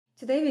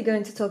Today we're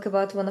going to talk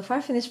about one of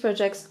our finished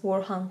projects,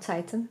 Warhound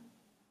Titan.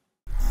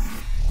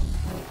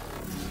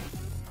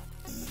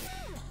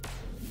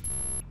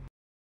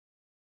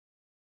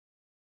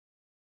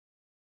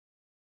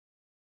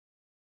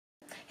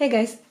 Hey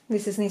guys,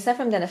 this is Nisa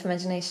from Den of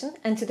Imagination,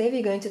 and today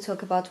we're going to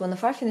talk about one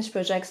of our finished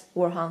projects,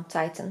 Warhound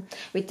Titan,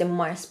 with the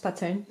Mars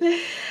pattern.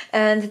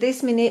 And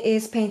this mini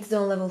is painted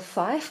on level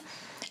 5,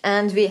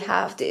 and we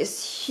have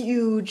this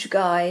huge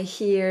guy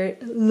here.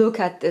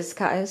 Look at this,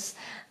 guys.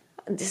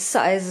 This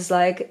size is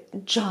like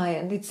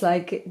giant, it's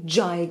like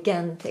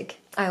gigantic.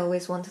 I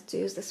always wanted to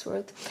use this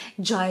word,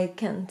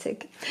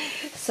 gigantic.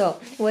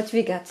 So, what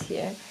we got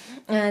here?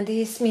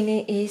 This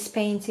mini is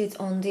painted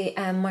on the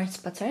Mars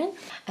pattern.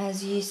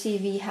 As you see,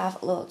 we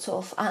have lots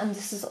of, and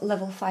this is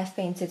level 5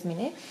 painted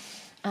mini.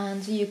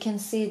 And you can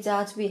see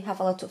that we have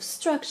a lot of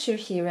structure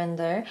here and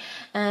there,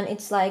 and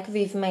it's like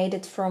we've made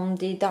it from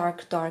the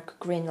dark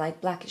green, like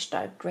blackish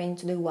dark green,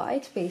 to the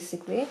white,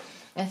 basically.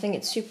 I think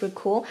it's super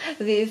cool.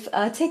 We've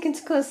taken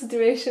into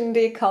consideration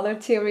the color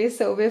theory,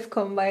 so we've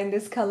combined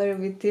this color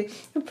with the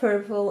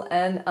purple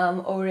and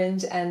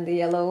orange and the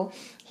yellow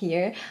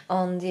here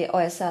on the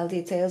OSL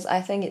details.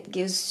 I think it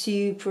gives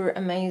super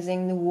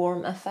amazing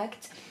warm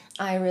effect.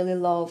 I really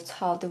loved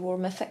how the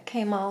warm effect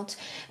came out.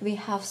 We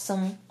have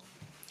some,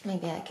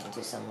 maybe I can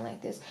do something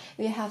like this.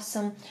 We have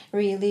some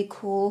really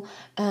cool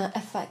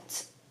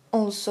effects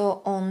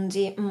also on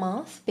the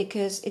mouth,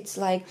 because it's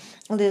like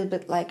a little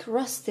bit like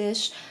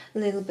rustish, a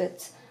little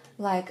bit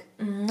like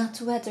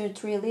not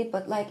weathered really,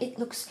 but like it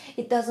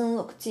doesn't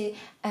look the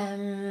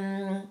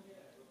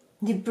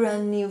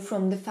brand new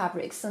from the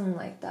fabric, something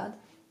like that.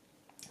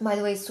 By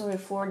the way, sorry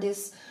for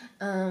this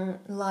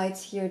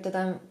lights here, that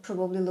I'm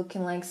probably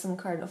looking like some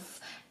kind of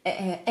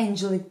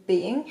angelic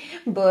being,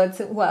 but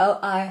well,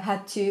 I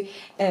had to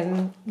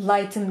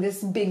lighten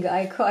this big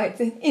eye quite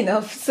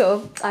enough,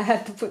 so I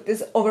had to put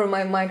this over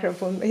my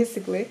microphone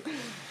basically.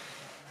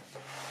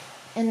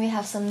 And we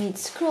have some neat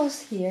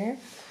scrolls here,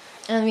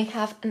 and we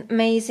have an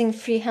amazing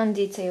freehand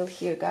detail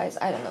here, guys.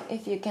 I don't know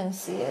if you can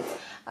see it.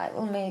 I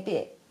will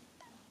maybe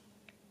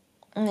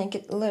make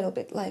it a little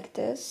bit like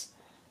this.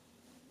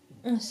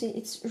 See,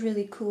 it's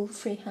really cool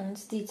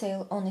freehand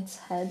detail on its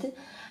head,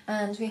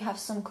 and we have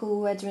some cool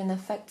weathering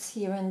effects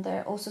here and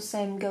there. Also,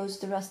 same goes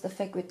the rust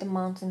effect with the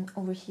mountain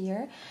over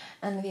here,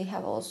 and we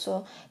have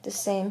also the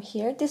same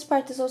here. This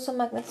part is also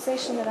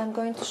magnetization that I'm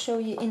going to show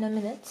you in a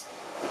minute.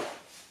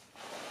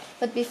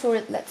 But before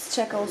it, let's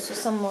check also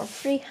some more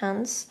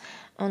freehands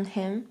on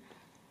him.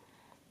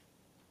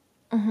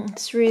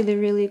 It's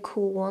really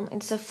cool one.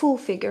 It's a full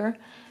figure.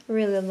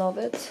 Really love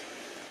it.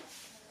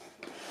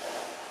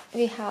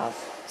 We have,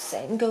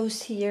 same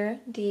goes here,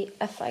 the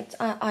effect.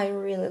 I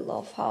really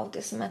love how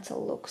this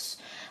metal looks.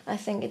 I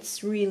think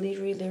it's really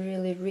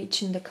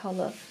rich in the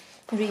color,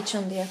 rich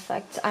on the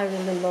effect. I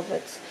really love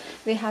it.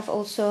 We have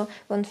also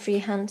one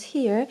freehand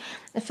here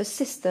of a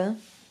sister.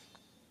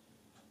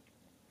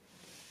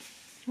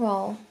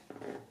 Wow.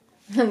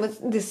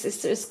 But this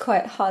sister is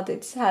quite hot.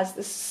 It has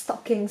the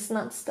stockings,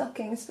 not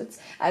stockings, but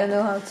I don't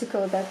know how to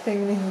call that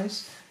thing in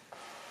English.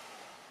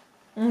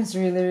 It's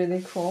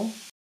really cool.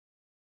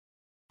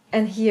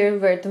 And here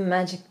where the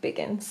magic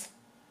begins.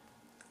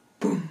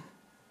 Boom!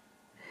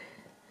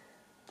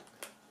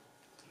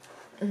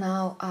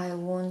 Now I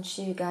want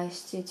you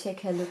guys to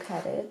take a look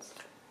at it.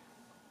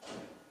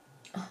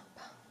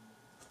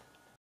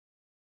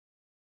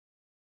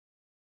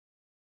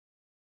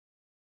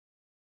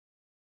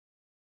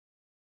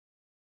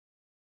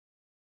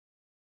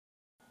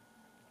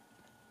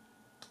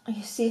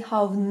 You see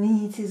how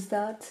neat is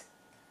that?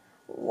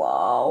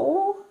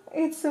 Wow!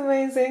 It's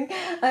amazing.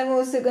 I'm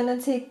also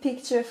gonna take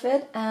picture of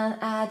it and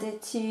add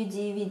it to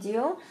the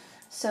video,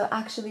 so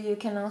actually you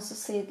can also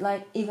see it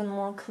like even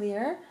more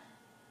clear.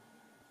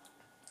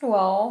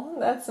 Wow,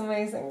 that's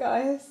amazing,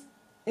 guys.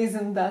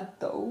 Isn't that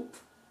dope?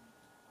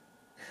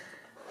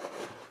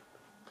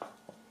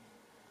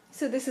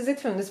 So this is it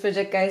from this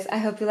project, guys. I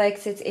hope you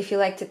liked it. If you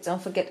liked it,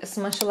 don't forget to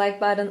smash the like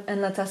button and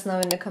let us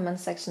know in the comment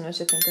section what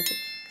you think of it.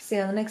 See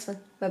you on the next one.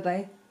 Bye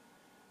bye.